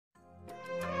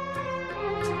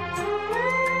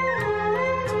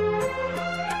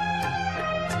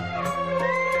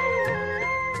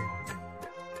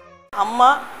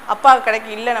அம்மா அப்பா கிடைக்க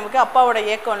இல்லை, நமக்கு அப்பாவோட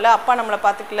ஏக்கம் இல்லை, அப்பா நம்மளை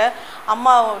பார்த்துக்கல,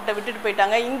 அம்மாவிட்ட விட்டுட்டு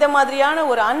போயிட்டாங்க. இந்த மாதிரியான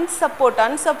ஒரு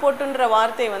அன்சப்போர்ட்டுன்ற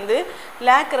வார்த்தை வந்து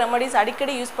லேக் ரெமடிஸ்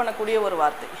அடிக்கடி யூஸ் பண்ணக்கூடிய ஒரு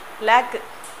வார்த்தை. லேக்கு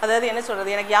அதாவது என்ன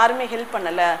சொல்கிறது, எனக்கு யாருமே ஹெல்ப்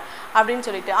பண்ணலை அப்படின்னு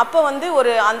சொல்லிட்டு. அப்போ வந்து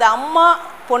ஒரு அந்த அம்மா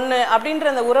பொண்ணு அப்படின்ற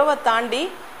அந்த உறவை தாண்டி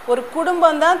ஒரு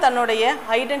குடும்பம் தான் தன்னுடைய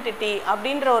ஐடென்டிட்டி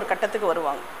அப்படின்ற ஒரு கட்டத்துக்கு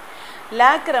வருவாங்க.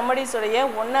 Lakh ரெமடிஸோடைய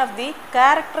one of the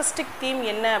characteristic theme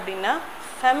என்ன அப்படின்னா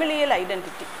ஃபெமிலியல்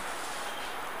ஐடென்டிட்டி.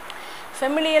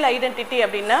 ஃபெமிலியல் ஐடென்டிட்டி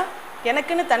அப்படின்னா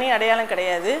எனக்குன்னு தனி அடையாளம்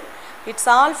கிடையாது, it's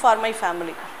all for my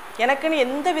family. எனக்குன்னு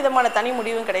எந்த விதமான தனி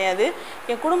முடிவும் கிடையாது,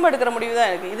 என் குடும்பம் எடுக்கிற முடிவு தான்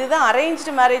இருக்குது. இதுதான்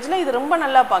அரேஞ்ச்டு மேரேஜில் இது ரொம்ப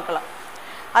நல்லா பார்க்கலாம்.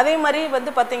 அதே மாதிரி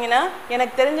வந்து பார்த்திங்கன்னா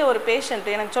எனக்கு தெரிஞ்ச ஒரு பேஷண்ட்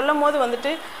எனக்கு சொல்லும் போது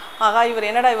வந்துட்டு ஆகா இவர்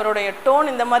என்னடா இவருடைய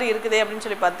டோன் இந்த மாதிரி இருக்குதே அப்படின்னு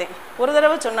சொல்லி பார்த்தேன். ஒரு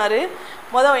தடவை சொன்னார்,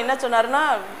 என்ன சொன்னார்னா,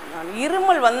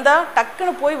 இருமல் வந்தால்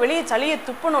டக்குன்னு போய் வெளியே சளியை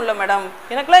துப்பணும்ல மேடம்,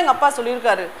 எனக்குலாம் எங்கள் அப்பா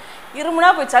சொல்லியிருக்காரு, இருமுனா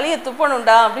போய் சளியை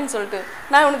துப்பணும்டா அப்படின்னு சொல்லிட்டு.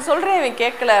 நான் இவனுக்கு சொல்கிறேன், இவன்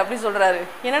கேட்கல அப்படின்னு சொல்கிறாரு.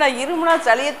 என்னடா இருமுனா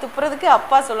சளியை துப்புறதுக்கு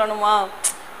அப்பா சொல்லணுமா?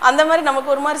 அந்த மாதிரி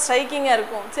நமக்கு ஒரு மாதிரி ஸ்ட்ரைக்கிங்காக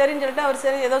இருக்கும். சரின்னு சொல்லிட்டு அவர்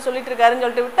சரி ஏதோ சொல்லிட்டு இருக்காருன்னு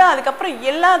சொல்லிட்டு விட்டு அதுக்கப்புறம்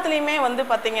எல்லாத்துலேயுமே வந்து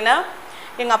பார்த்திங்கன்னா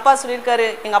எங்கள் அப்பா சொல்லியிருக்காரு,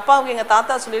 எங்கள் அப்பாவுக்கு எங்கள்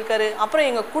தாத்தா சொல்லியிருக்காரு, அப்புறம்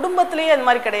எங்கள் குடும்பத்திலேயே அது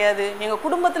மாதிரி கிடையாது, எங்கள்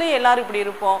குடும்பத்திலேயே எல்லோரும் இப்படி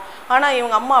இருப்போம், ஆனால்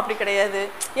இவங்க அம்மா அப்படி கிடையாது,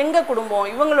 எங்கள் குடும்பம்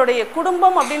இவங்களுடைய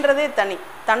குடும்பம் அப்படின்றதே தனி,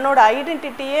 தன்னோட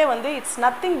ஐடென்டிட்டியே வந்து it's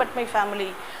nothing but my family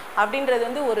அப்படின்றது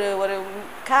வந்து ஒரு ஒரு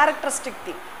கேரக்டரிஸ்டிக்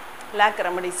திங் லேக்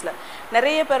ரெமடிஸில்.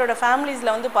 நிறைய பேரோட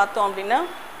ஃபேமிலிஸில் வந்து பார்த்தோம் அப்படின்னா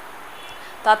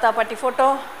தாத்தா பாட்டி ஃபோட்டோ,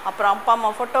 அப்புறம் அப்பா அம்மா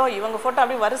ஃபோட்டோ, இவங்க ஃபோட்டோ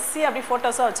அப்படி வரிசையாக அப்படி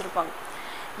ஃபோட்டோஸாக வச்சுருப்பாங்க.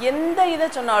 எந்த இதை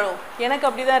சொன்னாலும் எனக்கு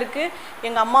அப்படி தான் இருக்குது,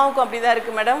 எங்கள் அம்மாவுக்கும் அப்படி தான்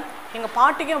இருக்குது மேடம், எங்கள்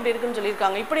பாட்டிக்கும் அப்படி இருக்குன்னு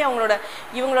சொல்லியிருக்காங்க. இப்படி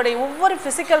இவங்களுடைய ஒவ்வொரு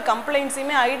ஃபிசிக்கல்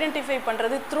கம்ப்ளைண்ட்ஸையுமே ஐடென்டிஃபை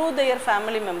பண்ணுறது த்ரூ தயர்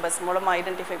ஃபேமிலி மெம்பர்ஸ் மூலமாக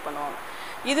ஐடென்டிஃபை பண்ணுவாங்க.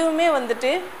 இதுவுமே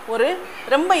வந்துட்டு ஒரு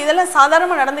ரொம்ப இதெல்லாம்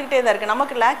சாதாரணமாக நடந்துக்கிட்டே தான் இருக்குது.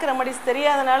 நமக்கு லேக் ரெமடிஸ்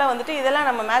தெரியாதனால வந்துட்டு இதெல்லாம்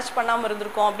நம்ம மேட்ச் பண்ணாமல்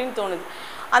இருந்திருக்கோம் அப்படின்னு தோணுது.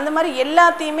 அந்த மாதிரி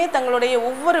எல்லாத்தையுமே தங்களுடைய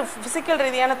ஒவ்வொரு ஃபிசிக்கல்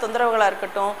ரீதியான தொந்தரவுகளாக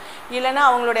இருக்கட்டும், இல்லைன்னா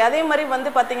அவங்களுடைய அதே மாதிரி வந்து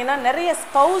பார்த்திங்கன்னா நிறைய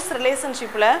ஸ்பவுஸ்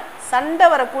ரிலேஷன்ஷிப்பில் சண்டை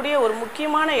வரக்கூடிய ஒரு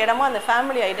முக்கியமான இடமா அந்த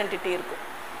ஃபேமிலி ஐடென்டிட்டி இருக்கும்.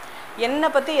 என்னை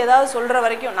பற்றி ஏதாவது சொல்கிற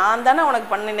வரைக்கும் நான் தானே உனக்கு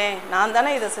பண்ணினேன், நான்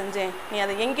தானே இதை செஞ்சேன், நீ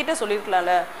அதை என்கிட்ட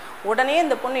சொல்லியிருக்கலாம்ல. உடனே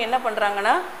இந்த பொண்ணு என்ன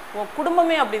பண்ணுறாங்கன்னா உன்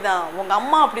குடும்பமே அப்படி தான், உங்கள்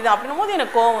அம்மா அப்படி தான் அப்படின்னும் போது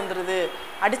எனக்கு கோவம் வந்துடுது,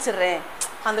 அடிச்சிடுறேன்.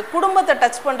 அந்த குடும்பத்தை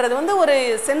டச் பண்ணுறது வந்து ஒரு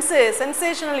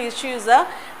சென்சேஷனல் இஷ்யூஸாக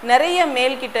நிறைய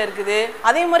மேல்கிட்ட இருக்குது.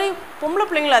 அதே மாதிரி பொம்பளை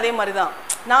பிள்ளைங்களும் அதே மாதிரி தான்.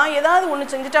 நான் ஏதாவது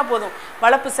ஒன்று செஞ்சுட்டா போதும்,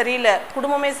 வளர்ப்பு சரியில்லை,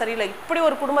 குடும்பமே சரியில்லை, இப்படி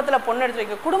ஒரு குடும்பத்தில் பொண்ணு எடுத்து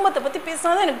வைக்க, குடும்பத்தை பற்றி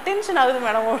பேசினா தான் எனக்கு டென்ஷன் ஆகுது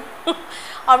மேடம்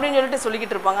அப்படின்னு சொல்லிட்டு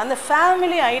சொல்லிக்கிட்டு இருப்பாங்க. அந்த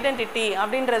ஃபேமிலி ஐடென்டிட்டி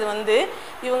அப்படின்றது வந்து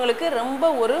இவங்களுக்கு ரொம்ப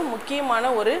ஒரு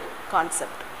முக்கியமான ஒரு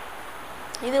கான்செப்ட்.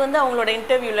 இது வந்து அவங்களோட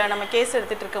இன்டர்வியூவில் நம்ம கேஸ்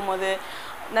எடுத்துகிட்டு இருக்கும் போது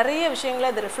நிறைய விஷயங்களை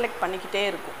அது ரிஃப்ளெக்ட் பண்ணிக்கிட்டே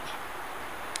இருக்கும்.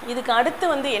 இதுக்கு அடுத்து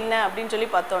வந்து என்ன அப்படின்னு சொல்லி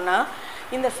பார்த்தோன்னா,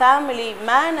 இந்த family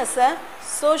man as a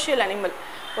social animal.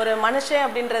 ஒரு மனுஷன்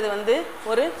அப்படின்றது வந்து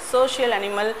ஒரு சோஷியல்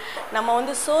அனிமல். நம்ம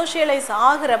வந்து சோஷியலைஸ்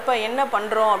ஆகிறப்ப என்ன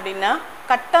பண்ணுறோம் அப்படின்னா,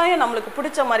 கட்டாயம் நம்மளுக்கு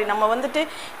பிடிச்ச மாதிரி நம்ம வந்துட்டு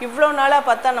இவ்வளோ நாளாக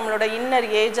பார்த்தா நம்மளோட இன்னர்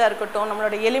ஏஜாக இருக்கட்டும்,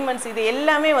 நம்மளோட எலிமெண்ட்ஸ், இது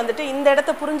எல்லாமே வந்துட்டு இந்த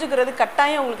இடத்த புரிஞ்சுக்கிறது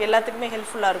கட்டாயம் உங்களுக்கு எல்லாத்துக்குமே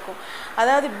ஹெல்ப்ஃபுல்லாக இருக்கும்.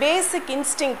 அதாவது பேசிக்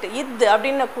இன்ஸ்டிங்க்ட் இது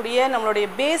அப்படின்னக்கூடிய நம்மளுடைய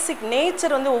பேசிக்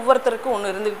நேச்சர் வந்து ஒவ்வொருத்தருக்கும்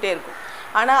ஒன்று இருந்துக்கிட்டே இருக்கும்.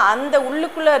 ஆனால் அந்த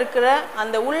உள்ளுக்குள்ளே இருக்கிற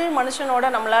அந்த உள் மனுஷனோட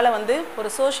நம்மளால் வந்து ஒரு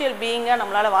சோஷியல் பீயிங்காக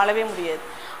நம்மளால் வாழவே முடியாது.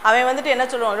 அவன் வந்துட்டு என்ன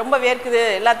சொல்லுவான், ரொம்ப வேர்க்குது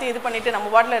எல்லாத்தையும் இது பண்ணிவிட்டு நம்ம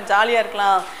பாட்டில் ஜாலியாக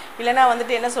இருக்கலாம், இல்லைனா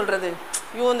வந்துட்டு என்ன சொல்கிறது,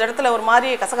 ஐயோ இந்த இடத்துல ஒரு மாதிரி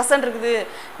கசகசன்னு இருக்குது,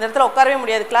 இந்த இடத்துல உட்காரவே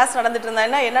முடியாது, கிளாஸ் நடந்துட்டு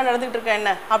இருந்தா என்ன நடந்துகிட்டு இருக்கா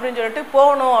என்ன அப்படின்னு சொல்லிட்டு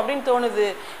போகணும் அப்படின்னு தோணுது.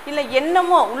 இல்லை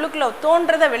என்னமோ உள்ளுக்குள்ளே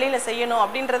தோன்றதை வெளியில் செய்யணும்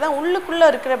அப்படின்றதான் உள்ளுக்குள்ளே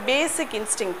இருக்கிற பேசிக்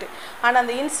இன்ஸ்டிங்க்ட். ஆனால்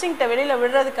அந்த இன்ஸ்டிங்க்டை வெளியில்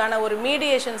விடுறதுக்கான ஒரு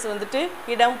மீடியேஷன்ஸ் வந்துட்டு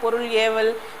இடம், பொருள்,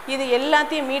 ஏவல், இது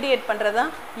எல்லாத்தையும் மீடியேட் பண்ணுறது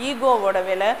தான் ஈகோவோட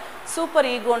வேலை. சூப்பர்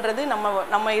ஈகோன்றது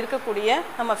நம்ம இருக்கக்கூடிய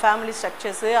நம்ம ஃபேமிலி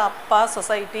ஸ்ட்ரக்சர்ஸு, அப்பா,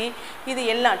 சொசைட்டி, இது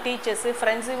எல்லாம் டீச்சர்ஸு,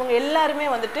 ஃப்ரெண்ட்ஸு, இவங்க எல்லாருமே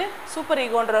வந்துட்டு சூப்பர்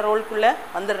ஈகோன்ற ரோல்குள்ளே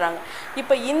வந்துடுறாங்க.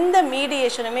 இப்போ இந்த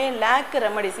மீடியேஷனுமே லேக்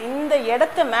ரெமடிஸ், இந்த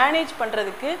இடத்த மேனேஜ்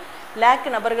பண்ணுறதுக்கு லேக்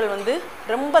நபர்கள் வந்து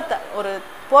ரொம்ப ஒரு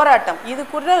போராட்டம்,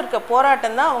 இதுக்குள்ள இருக்க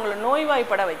போராட்டம் தான் அவங்கள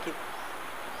நோய்வாய்ப்பட வைக்குது.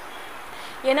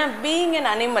 ஏன்னா பீயிங் அன்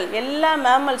அனிமல், எல்லா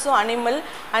மேமல்ஸும்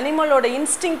அனிமலோட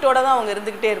இன்ஸ்டிங்க்டோட தான் அவங்க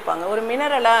இருந்துக்கிட்டே இருப்பாங்க. ஒரு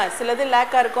மினரலாக சிலது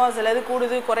லேக்காக இருக்கும், சிலது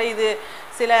கூடுது குறையுது,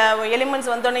 சில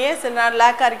எலிமெண்ட்ஸ் வந்தோடனே சில நான்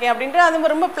லேக்காக இருக்கேன் அப்படின்ற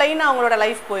அது ரொம்ப பிளைனாக அவங்களோட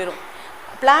லைஃப் போயிடும்.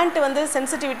 பிளான்ட் வந்து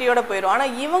சென்சிட்டிவிட்டியோட போயிடும்.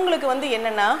 ஆனால் இவங்களுக்கு வந்து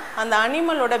என்னென்னா அந்த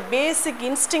அனிமலோட பேசிக்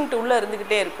இன்ஸ்டிங்க்ட் உள்ளே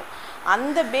இருந்துக்கிட்டே இருக்கும்.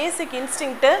 அந்த பேசிக்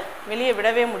இன்ஸ்டிங்க்டை வெளியே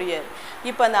விடவே முடியாது.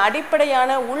 இப்போ அந்த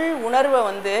அடிப்படையான உள் உணர்வை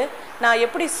வந்து நான்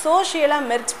எப்படி சோஷியலாக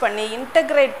மெர்ஜ் பண்ணி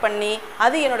இன்டகிரேட் பண்ணி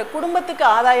அது என்னோடய குடும்பத்துக்கு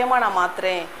ஆதாயமாக நான்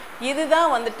மாற்றுறேன்,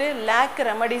 இதுதான் வந்துட்டு லேக்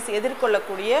ரெமடிஸ்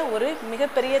எதிர்கொள்ளக்கூடிய ஒரு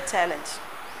மிகப்பெரிய சேலஞ்ச்.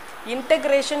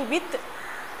 இன்டகிரேஷன் வித்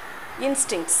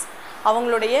இன்ஸ்டிங்ஸ்,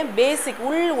 அவங்களுடைய பேசிக்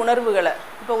உள் உணர்வுகளை.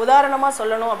 இப்போ உதாரணமாக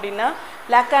சொல்லணும் அப்படின்னா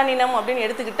லாக்கானினம் அப்படின்னு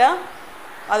எடுத்துக்கிட்டால்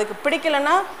அதுக்கு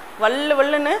பிடிக்கலைன்னா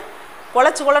வல்லுன்னு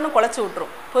குலைச்சி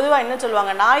விட்டுரும். பொதுவாக என்ன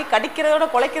சொல்லுவாங்க, நாய் கடிக்கிறதோட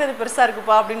குலைக்கிறது பெருசாக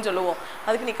இருக்குப்பா அப்படின்னு சொல்லுவோம்.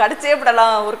 அதுக்கு நீ கடிச்சே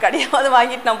விடலாம், ஒரு கடியாவது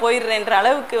வாங்கிட்டு நான் போயிடுறேன்ற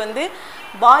அளவுக்கு வந்து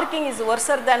பார்க்கிங் இஸ்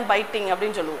ஒர்சர் தேன் பைட்டிங்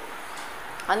அப்படின்னு சொல்லுவோம்.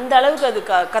 அந்த அளவுக்கு அது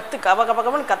கத்து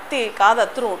கபகபகபன்னு கத்தி காது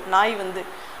அத்துரும் நாய் வந்து.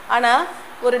 ஆனால்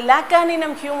ஒரு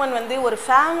லாக்கானினம் ஹியூமன் வந்து ஒரு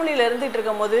ஃபேமிலியில் இருந்துகிட்டு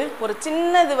இருக்கும் போது ஒரு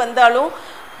சின்னது வந்தாலும்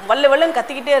வல்லன்னு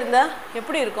கத்திக்கிட்டே இருந்தால்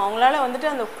எப்படி இருக்கும்? அவங்களால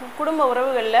வந்துட்டு அந்த குடும்ப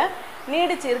உறவுகளில்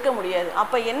நீடிச்சு இருக்க முடியாது.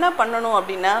 அப்போ என்ன பண்ணணும்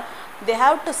அப்படின்னா they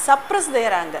have to suppress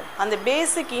their anger. அந்த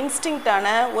பேசிக் இன்ஸ்டிங்க்டான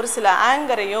ஒரு சில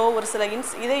ஆங்கரையோ ஒரு சில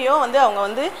இதையோ வந்து அவங்க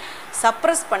வந்து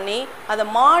சப்ரஸ் பண்ணி அதை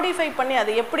மாடிஃபை பண்ணி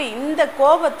அதை எப்படி இந்த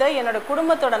கோபத்தை என்னோடய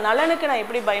குடும்பத்தோட நலனுக்கு நான்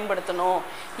எப்படி பயன்படுத்தணும்,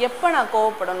 எப்போ நான்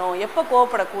கோவப்படணும், எப்போ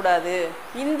கோவப்படக்கூடாது,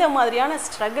 இந்த மாதிரியான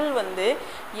ஸ்ட்ரகிள் வந்து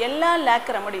எல்லா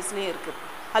லேக் ரெமடிஸ்லேயும் இருக்குது.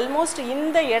 ஆல்மோஸ்ட்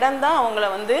இந்த இடம் தான் அவங்கள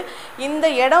வந்து இந்த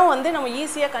இடம் வந்து நம்ம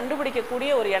ஈஸியாக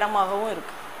கண்டுபிடிக்கக்கூடிய ஒரு இடமாகவும்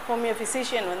இருக்குது. ஹோமியோ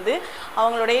ஃபிசிஷியன் வந்து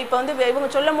அவங்களுடைய இப்போ வந்து இவங்க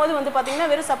சொல்லும் போது வந்து பார்த்திங்கன்னா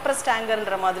வெறும் சப்ரஸ்ட்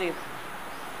ஆங்கர்ன்ற மாதிரி இருக்கும்.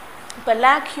 இப்போ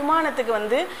லேக் ஹியூமானத்துக்கு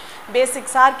வந்து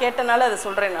பேசிக் சார் கேட்டனால அதை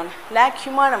சொல்கிறேன் நான். Lakh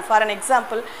ஹியூமானம் for an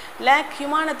example, lakh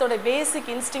ஹியூமானத்தோட basic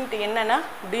instinct என்னென்னா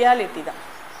டுயாலிட்டி தான்.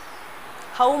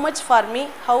 How much for me,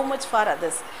 how much for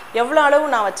others, எவ்வளோ அளவு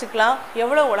நான் வச்சுக்கலாம்,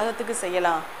 எவ்வளோ உலகத்துக்கு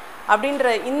செய்யலாம்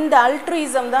அப்படின்ற இந்த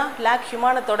அல்ட்ருயிசம் தான் லேக்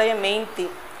ஹியூமானத்தோடைய மெயின்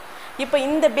தீம். இப்போ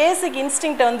இந்த பேசிக்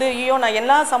இன்ஸ்டிங்க்டை வந்து ஐயோ நான்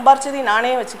எல்லா சம்பாரிச்சதையும்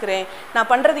நானே வச்சுக்கிறேன், நான்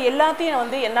பண்ணுறது எல்லாத்தையும்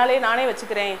வந்து என்னாலே நானே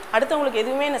வச்சுக்கிறேன், அடுத்தவங்களுக்கு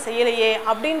எதுவுமே நான் செய்யலையே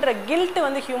அப்படின்ற கில்ட்டு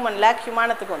வந்து லேக்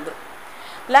ஹியூமானத்துக்கு வந்துடும்.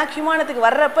 லேக் ஹியூமானத்துக்கு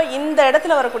வர்றப்ப இந்த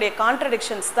இடத்துல வரக்கூடிய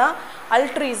கான்ட்ரடிக்ஷன்ஸ் தான்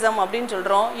அல்ட்ருயிசம் அப்படின்னு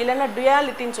சொல்கிறோம், இல்லைன்னா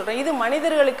டுயாலிட்டின்னு சொல்கிறோம். இது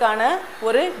மனிதர்களுக்கான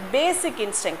ஒரு பேசிக்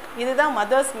இன்ஸ்டிங்க்ட். இதுதான்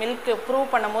மதர்ஸ் மில்க்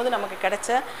ப்ரூவ் பண்ணும் போது நமக்கு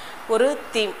கிடைச்ச ஒரு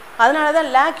தீம். அதனால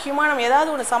தான் லேக் ஹியூமானம் ஏதாவது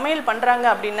ஒரு சமையல் பண்ணுறாங்க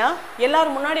அப்படின்னா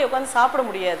எல்லோரும் முன்னாடி உட்காந்து சாப்பிட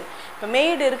முடியாது. இப்போ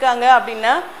மெய்டு இருக்காங்க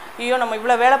அப்படின்னா ஐயோ நம்ம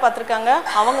இவ்வளோ வேலை பார்த்துருக்காங்க,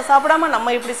 அவங்க சாப்பிடாம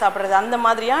நம்ம எப்படி சாப்பிட்றது, அந்த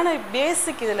மாதிரியான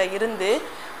பேசிக் இதில் இருந்து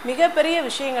மிகப்பெரிய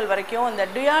விஷயங்கள் வரைக்கும் இந்த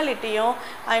டுயாலிட்டியும்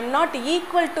I am not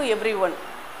equal to every one,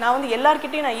 நான் வந்து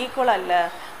எல்லார்கிட்டையும் நான் ஈக்குவலாக இல்லை,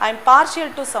 I am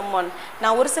partial to some one,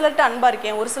 நான் ஒரு சிலர்கிட்ட அன்பாக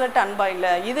இருக்கேன் ஒரு சிலர்கிட்ட அன்பாக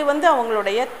இல்லை, இது வந்து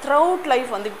அவங்களுடைய த்ரூஅவுட்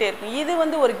லைஃப் வந்துக்கிட்டே இருக்கும். இது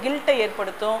வந்து ஒரு கில்ட்டை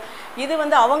ஏற்படுத்தும். இது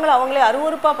வந்து அவங்களே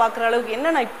அருவருப்பாக பார்க்குற அளவுக்கு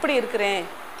என்ன நான் இப்படி இருக்கிறேன்,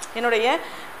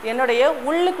 என்னுடைய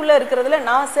உள்ளுக்குள்ளே இருக்கிறதுல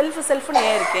நான் செல்ஃப்னு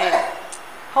ஏன் இருக்கேன்,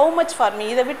 ஹவு மச் ஃபார் மீ,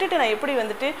 இதை விட்டுட்டு நான் எப்படி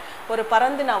வந்துட்டு ஒரு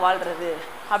பறந்து நான் வாழ்கிறது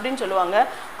அப்படின்னு சொல்லுவாங்க.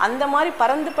 அந்த மாதிரி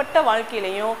பறந்துபட்ட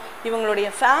வாழ்க்கையிலையும் இவங்களுடைய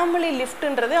ஃபேமிலி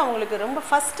லிஃப்ட்டுன்றது அவங்களுக்கு ரொம்ப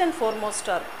ஃபஸ்ட் அண்ட்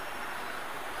ஃபார்மோஸ்டாக இருக்கும்.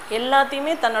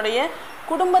 எல்லாத்தையுமே தன்னுடைய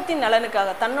குடும்பத்தின் நலனுக்காக,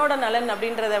 தன்னோட நலன்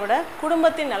அப்படின்றத விட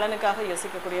குடும்பத்தின் நலனுக்காக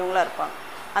யோசிக்கக்கூடியவங்களாக இருப்பாங்க.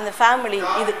 அந்த ஃபேமிலி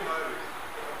இது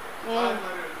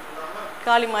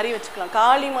காளி மாதிரி வச்சுக்கலாம்.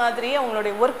 காளி மாதிரியே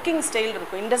அவங்களுடைய ஒர்க்கிங் ஸ்டைல்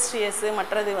இருக்கும். இண்டஸ்ட்ரியஸு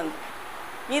மற்றது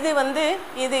வந்து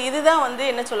இதுதான் வந்து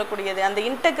என்ன சொல்லக்கூடியது, அந்த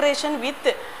இன்டகிரேஷன் வித்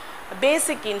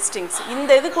பேசிக் இன்ஸ்டிங்ஸ்.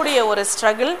 இந்த இதுக்குரிய ஒரு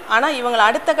ஸ்ட்ரகிள். ஆனால் இவங்களை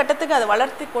அடுத்த கட்டத்துக்கு அதை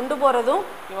வளர்த்தி கொண்டு போகிறதும்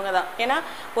இவங்க தான். ஏன்னா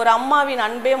ஒரு அம்மாவின்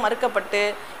அன்பே மறுக்கப்பட்டு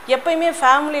எப்பயுமே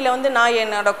ஃபேமிலியில் வந்து நான்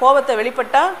என்னோடய கோபத்தை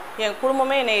வெளிப்பட்டால் என்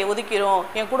குடும்பமே என்னை ஒதுக்கிடும்,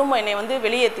 என் குடும்பம் என்னை வந்து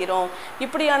வெளியேற்றிடும்,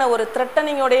 இப்படியான ஒரு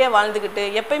த்ரெட்டனிங்கோடையே வாழ்ந்துக்கிட்டு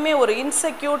எப்பயுமே ஒரு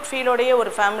இன்செக்யூர்ட் ஃபீலோடைய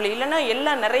ஒரு ஃபேமிலி. இல்லைன்னா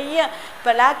எல்லாம் நிறைய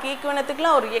இப்போ லேக்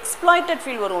ஈக்குவனத்துக்குலாம் ஒரு எக்ஸ்ப்ளாய்டட்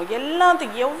ஃபீல் வரும்.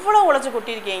 எல்லாத்துக்கும் எவ்வளோ உழைச்சி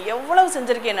கொட்டியிருக்கேன், எவ்வளவு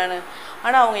செஞ்சுருக்கேன் நான்,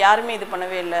 ஆனால் அவங்க யாருமே இது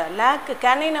பண்ணவே இல்லை. லேக்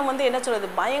கேனினம் வந்து என்ன சொல்கிறது,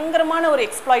 பயங்கரமான ஒரு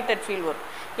எக்ஸ்ப்ளாய்டட் ஃபீல் வரும்.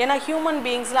 ஏன்னா ஹியூமன்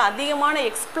பீயிங்ஸில் அதிகமான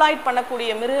எக்ஸ்ப்ளாய்ட் பண்ணக்கூடிய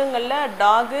மிருகங்களில்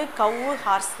டாகு, கவ்வு,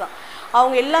 ஹார்ஸ் தான்.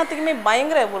 அவங்க எல்லாத்துக்குமே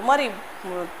பயங்கர ஒரு மாதிரி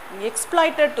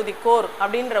எக்ஸ்ப்ளாய்டட் டு தி கோர்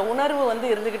அப்படின்ற உணர்வு வந்து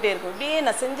இருந்துக்கிட்டே இருக்கும். இப்படியே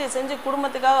நான் செஞ்சு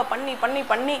குடும்பத்துக்காக பண்ணி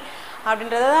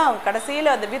அப்படின்றத தான் அவங்க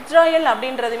கடைசியில் அந்த வித்ராயல்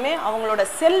அப்படின்றதுமே அவங்களோட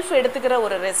செல்ஃப் எடுத்துக்கிற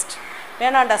ஒரு ரெஸ்ட்.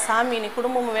 வேணாண்டா சாமி, நீ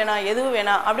குடும்பமும் வேணாம், எதுவும்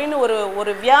வேணாம் அப்படின்னு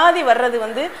ஒரு வியாதி வர்றது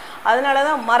வந்து அதனால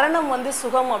தான் மரணம் வந்து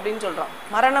சுகம் அப்படின்னு சொல்கிறோம்.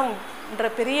 மரணம்ன்ற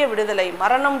பெரிய விடுதலை,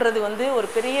 மரணம்ன்றது வந்து ஒரு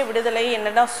பெரிய விடுதலை,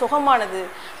 என்னன்னா சுகமானது,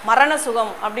 மரண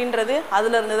சுகம் அப்படின்றது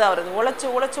அதுலேருந்து தான் வருது.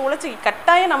 உழைச்சி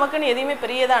கட்டாயம் நமக்குன்னு எதையுமே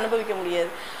பெரியதாக அனுபவிக்க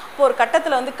முடியாது. இப்போ ஒரு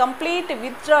கட்டத்தில் வந்து கம்ப்ளீட்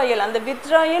வித்ராயல், அந்த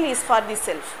withdrawal is for the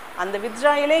self. அந்த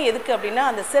வித்ராயலே எதுக்கு அப்படின்னா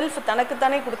அந்த செல்ஃப்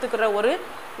தனக்குத்தானே கொடுத்துக்கிற ஒரு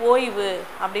ஓய்வு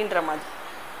அப்படின்ற மாதிரி.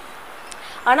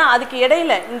 ஆனால் அதுக்கு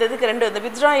இடையில இந்த இதுக்கு இந்த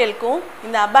வித்ராயலுக்கும்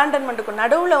இந்த அபேண்டன்மெண்ட்டுக்கும்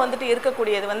நடுவில் வந்துட்டு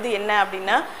இருக்கக்கூடியது வந்து என்ன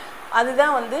அப்படின்னா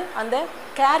அதுதான் வந்து அந்த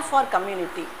கேர் ஃபார்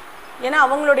கம்யூனிட்டி. ஏன்னா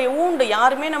அவங்களுடைய ஊண்டு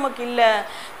யாருமே நமக்கு இல்லை,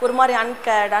 ஒரு மாதிரி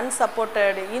அன்கேர்ட்,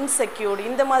 அன்சப்போர்ட்டட், இன்செக்யூர்டு,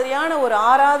 இந்த மாதிரியான ஒரு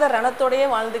ஆறாத ரணத்தோடையே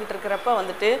வாழ்ந்துக்கிட்டு இருக்கிறப்ப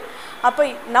வந்துட்டு அப்போ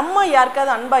நம்ம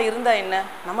யாருக்காவது அன்பாக இருந்தால் என்ன,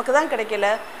 நமக்கு தான்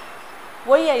கிடைக்கல,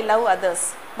 ஒய் ஐ லவ் அதர்ஸ்,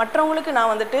 மற்றவங்களுக்கு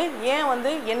நான் வந்துட்டு ஏன்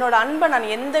வந்து என்னோட அன்பை நான்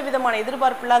எந்த விதமான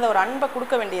எதிர்பார்ப்பு இல்லாத ஒரு அன்பை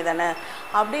கொடுக்க வேண்டியதானே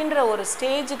அப்படின்ற ஒரு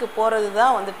ஸ்டேஜுக்கு போகிறது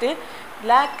தான் வந்துட்டு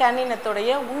லேக்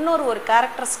கேனினத்தோடைய இன்னொரு ஒரு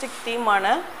கேரக்டரிஸ்டிக்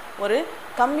தீமான ஒரு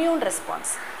கம்யூன்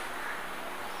ரெஸ்பான்ஸ்.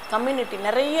 கம்யூனிட்டி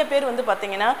நிறைய பேர் வந்து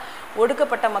பார்த்திங்கன்னா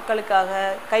ஒடுக்கப்பட்ட மக்களுக்காக,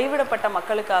 கைவிடப்பட்ட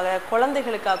மக்களுக்காக,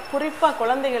 குழந்தைகளுக்காக, குறிப்பாக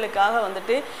குழந்தைகளுக்காக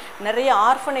வந்துட்டு நிறைய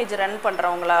ஆர்ஃபனேஜ் ரன்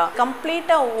பண்ணுறவங்களா,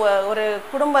 கம்ப்ளீட்டாக ஒரு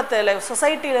குடும்பத்தில்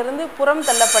சொசைட்டியிலேருந்து புறம்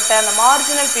தள்ளப்பட்ட அந்த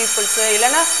மார்ஜினல் பீப்புள்ஸு,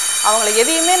 இல்லைன்னா அவங்கள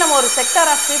எதையுமே நம்ம ஒரு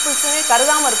செக்டர் ஆஃப் பீப்புள்ஸுமே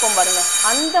கருதாமல் இருப்போம் பாருங்கள்,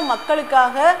 அந்த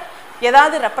மக்களுக்காக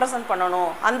ஏதாவது ரெப்ரசன்ட்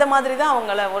பண்ணணும். அந்த மாதிரி தான்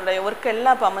அவங்களோட ஒர்க்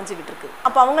எல்லாம் இப்போ அமைஞ்சிக்கிட்டு இருக்குது.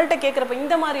 அப்போ அவங்கள்ட்ட கேட்குறப்ப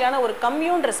இந்த மாதிரியான ஒரு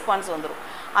கம்யூன் ரெஸ்பான்ஸ் வந்துடும்.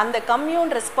 அந்த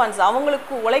கம்யூன் ரெஸ்பான்ஸ்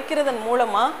அவங்களுக்கு உழைக்கிறதன்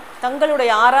மூலமாக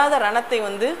தங்களுடைய ஆறாத ரணத்தை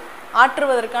வந்து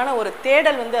ஆற்றுவதற்கான ஒரு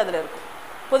தேடல் வந்து அதில் இருக்கும்.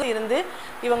 பொது இருந்து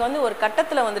இவங்க வந்து ஒரு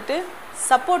கட்டத்தில் வந்துட்டு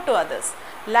சப்போர்ட் டு அதர்ஸ்.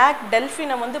 லேக்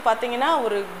டெல்ஃபினம் வந்து பார்த்திங்கன்னா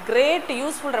ஒரு கிரேட்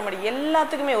யூஸ்ஃபுல் ரெமெடி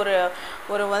எல்லாத்துக்குமே. ஒரு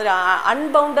ஒரு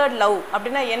அன்பவுண்டட் லவ்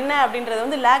அப்படின்னா என்ன அப்படின்றது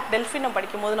வந்து லேக் டெல்ஃபினம்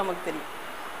படிக்கும்போது நமக்கு தெரியும்.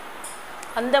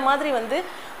 அந்த மாதிரி வந்து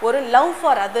ஒரு லவ்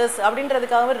ஃபார் அதர்ஸ்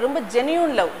அப்படின்றதுக்காக ரொம்ப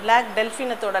ஜென்யூன் லவ். லேக்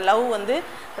டெல்ஃபினத்தோட லவ் வந்து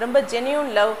ரொம்ப ஜென்யூன்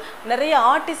லவ். நிறைய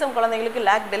ஆட்டிசம் குழந்தைங்களுக்கு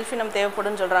லேக் டெல்ஃபினம்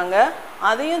தேவைப்படுன்னு சொல்கிறாங்க.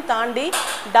 அதையும் தாண்டி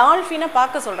டால்ஃபினை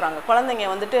பார்க்க சொல்கிறாங்க. குழந்தைங்க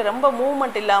வந்துட்டு ரொம்ப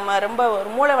மூவ்மெண்ட் இல்லாமல், ரொம்ப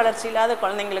ஒரு மூளை வளர்ச்சி இல்லாத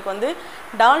குழந்தைங்களுக்கு வந்து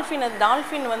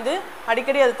டால்ஃபின் வந்து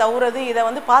அடிக்கடி அது தவறுறது இதை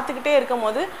வந்து பார்த்துக்கிட்டே இருக்கும்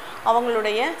போது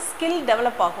அவங்களுடைய ஸ்கில்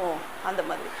டெவலப் ஆகும். அந்த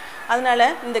மாதிரி அதனால்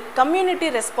இந்த கம்யூனிட்டி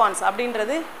ரெஸ்பான்ஸ்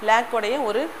அப்படின்றது லேக்கோடைய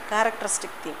ஒரு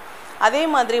கேரக்டரிஸ்டிக் தீம். அதே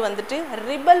மாதிரி வந்துட்டு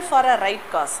rebel for a right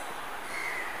cos,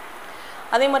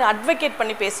 அதே மாதிரி அட்வொகேட்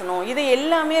பண்ணி பேசணும். இது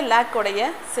எல்லாமே லேக்கோடைய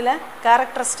சில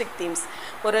கேரக்டரிஸ்டிக் தீம்ஸ்.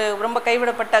 ஒரு ரொம்ப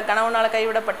கைவிடப்பட்ட கணவனால்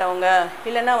கைவிடப்பட்டவங்க,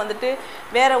 இல்லைன்னா வந்துட்டு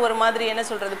வேற ஒரு மாதிரி என்ன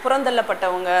சொல்கிறது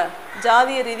புறந்தள்ளப்பட்டவங்க,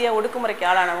 ஜாதிய ரீதியாக ஒடுக்குமுறைக்கு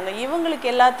ஆளானவங்க, இவங்களுக்கு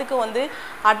எல்லாத்துக்கும் வந்து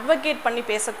அட்வொகேட் பண்ணி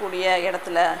பேசக்கூடிய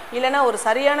இடத்துல, இல்லைன்னா ஒரு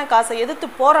சரியான காசை எதிர்த்து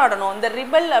போராடணும். இந்த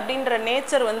ரிபல் அப்படின்ற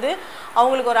நேச்சர் வந்து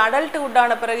அவங்களுக்கு ஒரு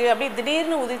அடல்ட்ஹுட்டான பிறகு அப்படி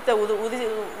திடீர்னு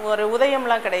ஒரு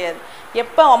உதயம்லாம் கிடையாது.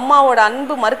 எப்போ அம்மாவோட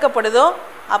அன்பு மறுக்கப்படுதோ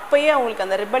அப்பயே அவங்களுக்கு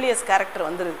அந்த ரிபலியஸ் கேரக்டர்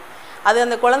வந்துடுது. அது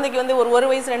அந்த குழந்தைக்கு வந்து ஒரு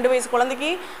வயசு 2 வயசு குழந்தைக்கு,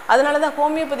 அதனால தான்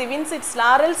homeopathy wins it's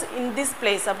laurels in this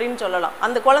place அப்படின்னு சொல்லலாம்.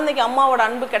 அந்த குழந்தைக்கு அம்மாவோட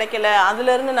அன்பு கிடைக்கல,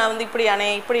 அதுலேருந்து நான் வந்து இப்படி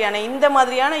ஆனேன் இந்த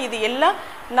மாதிரியான இது எல்லாம்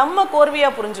நம்ம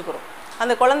கோர்வையாக புரிஞ்சுக்கிறோம்.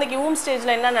 அந்த குழந்தைக்கு ஊம்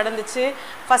ஸ்டேஜில் என்ன நடந்துச்சு,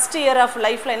 ஃபஸ்ட் இயர் ஆஃப்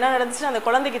லைஃப்பில் என்ன நடந்துச்சுன்னு அந்த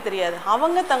குழந்தைக்கு தெரியாது.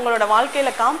 அவங்க தங்களோட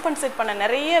வாழ்க்கையில் காம்பன்சேட் பண்ண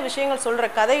நிறைய விஷயங்கள் சொல்கிற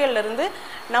கதைகள்லேருந்து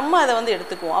நம்ம அதை வந்து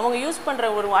எடுத்துக்குவோம். அவங்க யூஸ்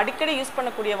பண்ணுற அடிக்கடி யூஸ்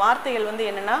பண்ணக்கூடிய வார்த்தைகள் வந்து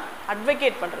என்னென்னா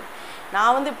அட்வொகேட் பண்ணுறது.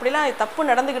 நான் வந்து இப்படிலாம் தப்பு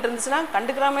நடந்துக்கிட்டு இருந்துச்சுன்னா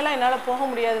கண்டுக்கிறாமலாம் என்னால் போக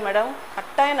முடியாது மேடம்,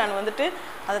 கட்டாயம் நான் வந்துட்டு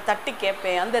அதை தட்டி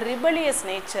கேட்பேன். அந்த ரிபலியஸ்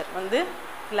நேச்சர் வந்து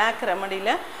லேக்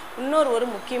ரெமடியில் இன்னொரு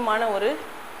முக்கியமான ஒரு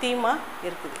தீமாக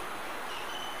இருக்குது.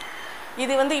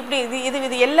 இது வந்து இப்படி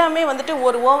இது எல்லாமே வந்துட்டு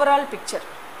ஒரு ஓவரால் பிக்சர்.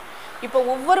 இப்போ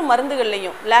ஒவ்வொரு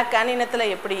மருந்துகள்லையும் லேக் கேனினத்தில்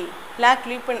எப்படி, லேக்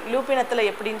லூப்பினத்தில்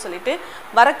எப்படின்னு சொல்லிட்டு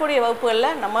வரக்கூடிய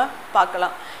வகுப்புகளில் நம்ம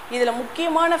பார்க்கலாம். இதில்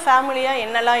முக்கியமான ஃபேமிலியாக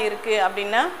என்னெல்லாம் இருக்குது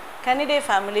அப்படின்னா கனிடே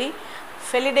ஃபேமிலி,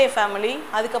 ஃபெலிடே ஃபேமிலி,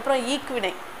 அதுக்கப்புறம்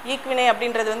ஈக்வினை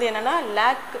அப்படின்றது வந்து என்னென்னா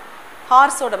லேக்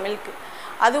ஹார்ஸோட மில்க்கு,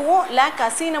 அதுவும் லேக்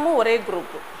அசீனமும் ஒரே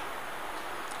குரூப்பு.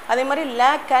 அதே மாதிரி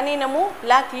லேக் கனினமும்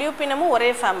லேக் லியூப்பினமும்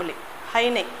ஒரே ஃபேமிலி.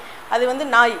 ஹைனை அது வந்து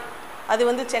நாய், அது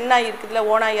வந்து சென்னாய் இருக்குதுல,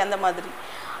 ஓநாய் அந்த மாதிரி.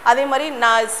 அதே மாதிரி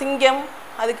சிங்கம்,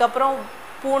 அதுக்கப்புறம்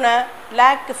பூனை.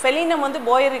 லேக் ஃபெலினம் வந்து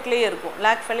போயரிக்லேயே இருக்கும்.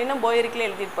 லேக் ஃபெலினம் போயரிக்லேயே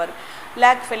எழுதியிருப்பார்.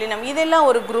 லேக் ஃபெலினம் இதெல்லாம்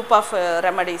ஒரு குரூப் ஆஃப்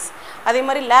ரெமடிஸ். அதே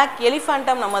மாதிரி லேக்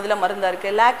எலிஃபேண்டம் நம்ம அதில் மருந்தாக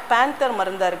இருக்குது. லேக் பேந்தர்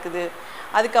மருந்தாக இருக்குது.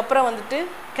 அதுக்கப்புறம் வந்துட்டு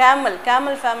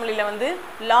கேமல் ஃபேமிலியில் வந்து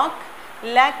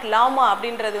லேக் லாமா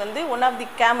அப்படின்றது வந்து ஒன் ஆஃப் தி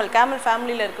கேமல்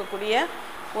ஃபேமிலியில் இருக்கக்கூடிய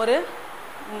ஒரு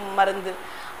மருந்து.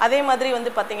 அதே மாதிரி வந்து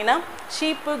பார்த்திங்கன்னா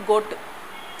ஷீப்பு, கோட்டு,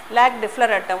 லேக்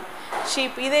டிஃப்ளரட்டம்,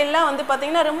 ஷீப் இதெல்லாம் வந்து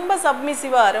பார்த்திங்கன்னா ரொம்ப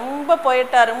சப்மிசிவாக, ரொம்ப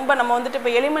பொயட்டாக, ரொம்ப நம்ம வந்துட்டு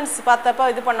இப்போ எலிமெண்ட்ஸ் பார்த்தப்போ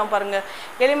இது பண்ணோம் பாருங்கள்.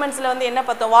 எலிமெண்ட்ஸில் வந்து என்ன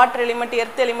பார்த்தோம், வாட்டர் எலிமெண்ட்,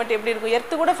 எர்த் எலிமெண்ட் எப்படி இருக்கும்,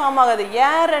 எர்த்து கூட ஃபார்ம் ஆகாது,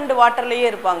 ஏர் அண்ட் வாட்டர்லேயே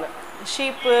இருப்பாங்க.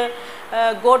 ஷீப்பு,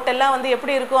 கோட்டெல்லாம் வந்து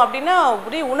எப்படி இருக்கும் அப்படின்னா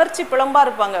அப்படி உணர்ச்சி பிளம்பாக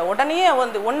இருப்பாங்க. உடனே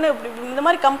வந்து இந்த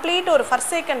மாதிரி கம்ப்ளீட் ஒரு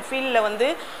ஃபர்சேக்கன் ஃபீல்டில் வந்து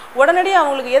உடனடியாக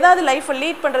அவங்களுக்கு ஏதாவது லைஃப்பை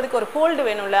லீட் பண்ணுறதுக்கு ஒரு ஹோல்டு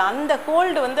வேணும்ல, அந்த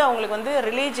ஹோல்டு வந்து அவங்களுக்கு வந்து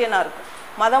ரிலீஜியனாக இருக்கும்,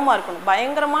 மதமாக இருக்கணும்,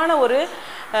 பயங்கரமான ஒரு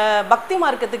பக்தி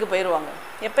மார்க்கத்துக்கு போயிடுவாங்க.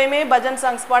 எப்பயுமே பஜன்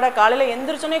சாங்ஸ் பாட, காலையில்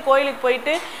எந்திரிச்சோன்னே கோயிலுக்கு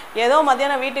போயிட்டு ஏதோ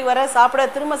மத்தியானம் வீட்டுக்கு வர சாப்பிட,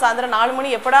 திரும்ப சாயந்தரம் 4 மணி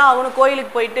எப்படா அவனு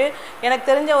கோயிலுக்கு போயிட்டு, எனக்கு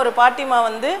தெரிஞ்ச ஒரு பாட்டிமா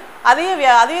வந்து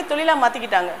அதையே தொழிலாக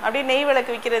மாற்றிக்கிட்டாங்க. அப்படியே நெய்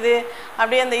விளக்கு விற்கிறது,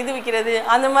 அப்படியே அந்த இது விற்கிறது,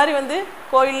 அந்த மாதிரி வந்து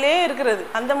கோயிலே இருக்கிறது.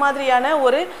 அந்த மாதிரியான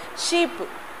ஒரு ஷீப்பு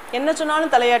என்ன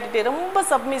சொன்னாலும் தலையாட்டிட்டு ரொம்ப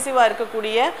சப்மிசிவாக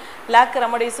இருக்கக்கூடிய லேக்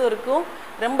ரெமடிஸும் இருக்கும்,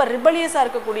 ரொம்ப ரிபலியஸாக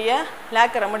இருக்கக்கூடிய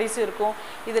லேக் ரெமடிஸும் இருக்கும்.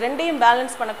 இது ரெண்டையும்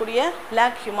பேலன்ஸ் பண்ணக்கூடிய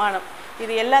லேக் ஹியூமானம்.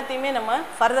 இது எல்லாத்தையுமே நம்ம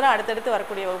ஃபர்தராக அடுத்தடுத்து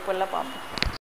வரக்கூடிய வகுப்புகளில் பார்ப்போம்.